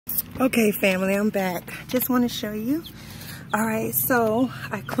Okay, family, I'm back. Just want to show you. All right, so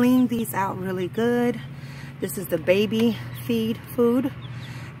I cleaned these out really good. This is the baby feed food,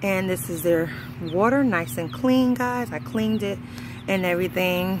 and this is their water, nice and clean, guys. I cleaned it and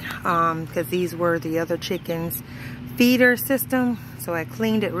everything because these were the other chickens' feeder system, so I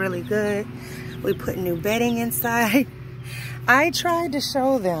cleaned it really good. We put new bedding inside. I tried to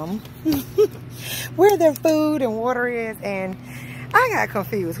show them where their food and water is, and I got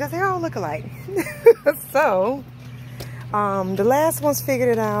confused because they all look alike. So, the last one's figured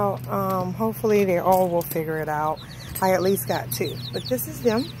it out. Hopefully they all will figure it out. I at least got two. But this is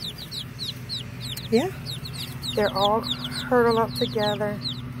them. Yeah. They're all huddled up together.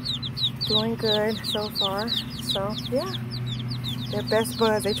 Doing good so far. So, yeah. They're best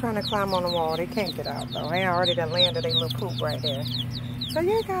buds. They're trying to climb on the wall. They can't get out, though. They already done landed a little poop right there. So,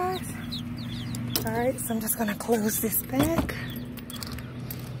 yeah, guys. Alright, so I'm just going to close this back.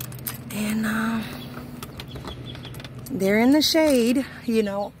 And they're in the shade, you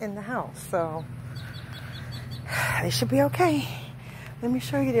know, in the house. So they should be okay. Let me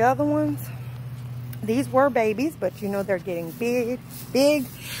show you the other ones. These were babies, but you know they're getting big.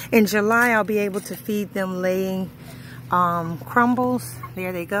 In July, I'll be able to feed them laying crumbles.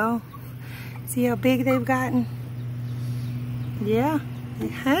 There they go. See how big they've gotten? Yeah.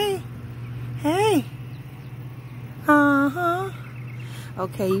 Hey. Hey. Uh-huh.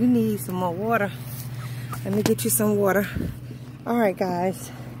 Okay, you need some more water. Let me get you some water. All right,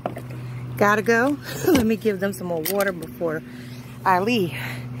 guys. Gotta go. Let me give them some more water before I leave.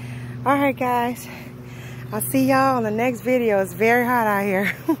 All right, guys. I'll see y'all in the next video. It's very hot out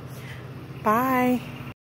here. Bye.